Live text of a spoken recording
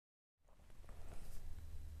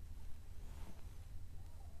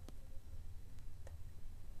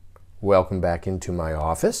Welcome back into my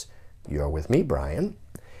office. You're with me, Brian.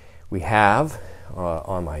 We have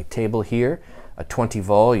on my table here a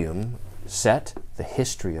 20-volume set, The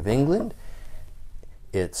History of England.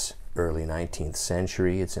 It's early 19th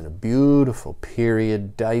century. It's in a beautiful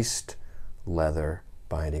period, diced leather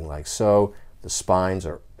binding like so. The spines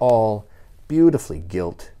are all beautifully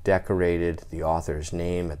gilt, decorated, the author's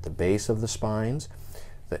name at the base of the spines.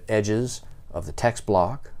 The edges of the text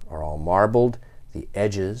block are all marbled. The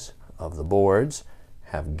edges of the boards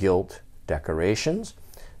have gilt decorations.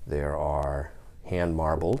 There are hand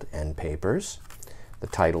marbled end papers. The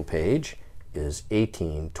title page is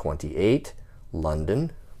 1828,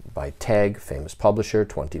 London, by Tegg, famous publisher,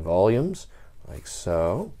 20 volumes, like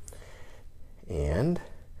so. And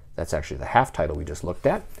that's actually the half title we just looked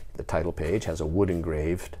at. The title page has a wood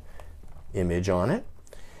engraved image on it.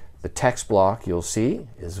 The text block, you'll see,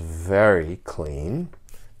 is very clean,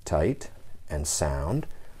 tight, and sound.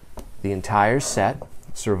 The entire set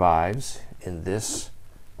survives in this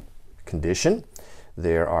condition.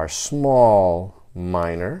 There are small,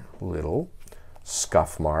 minor, little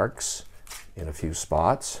scuff marks in a few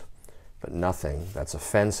spots, but nothing that's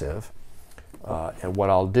offensive. And what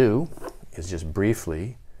I'll do is just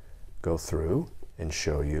briefly go through and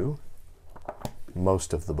show you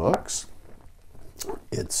most of the books.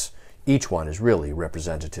 Each one is really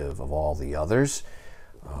representative of all the others.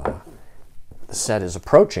 The set is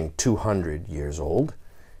approaching 200 years old.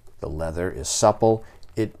 The leather is supple.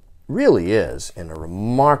 It really is in a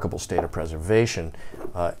remarkable state of preservation.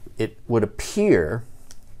 It would appear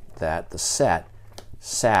that the set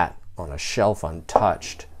sat on a shelf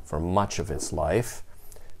untouched for much of its life.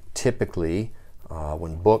 Typically,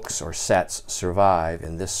 when books or sets survive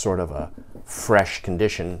in this sort of a fresh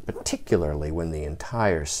condition, particularly when the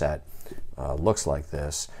entire set looks like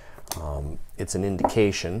this, it's an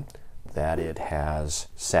indication that it has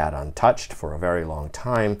sat untouched for a very long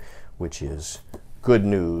time, which is good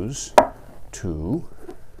news to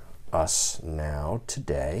us now,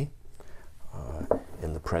 today,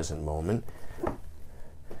 in the present moment,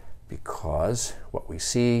 because what we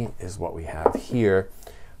see is what we have here,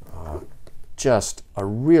 just a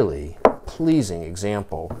really pleasing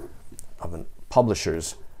example of a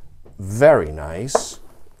publisher's very nice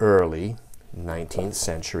early 19th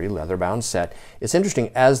century leather-bound set. It's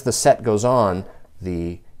interesting, as the set goes on,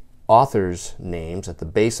 the author's names at the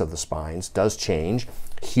base of the spines does change.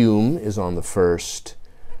 Hume is on the first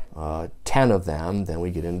 10 of them. Then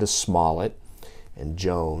we get into Smollett and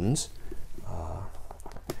Jones.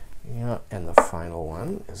 And the final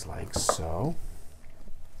one is like so.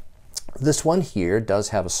 This one here does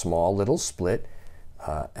have a small little split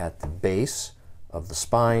at the base of the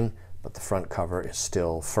spine, but the front cover is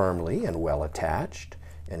still firmly and well attached,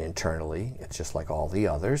 and internally it's just like all the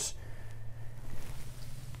others.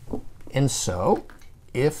 And so,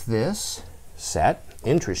 if this set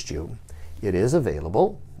interests you, it is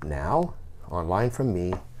available now online from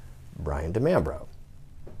me, Brian DiMambro.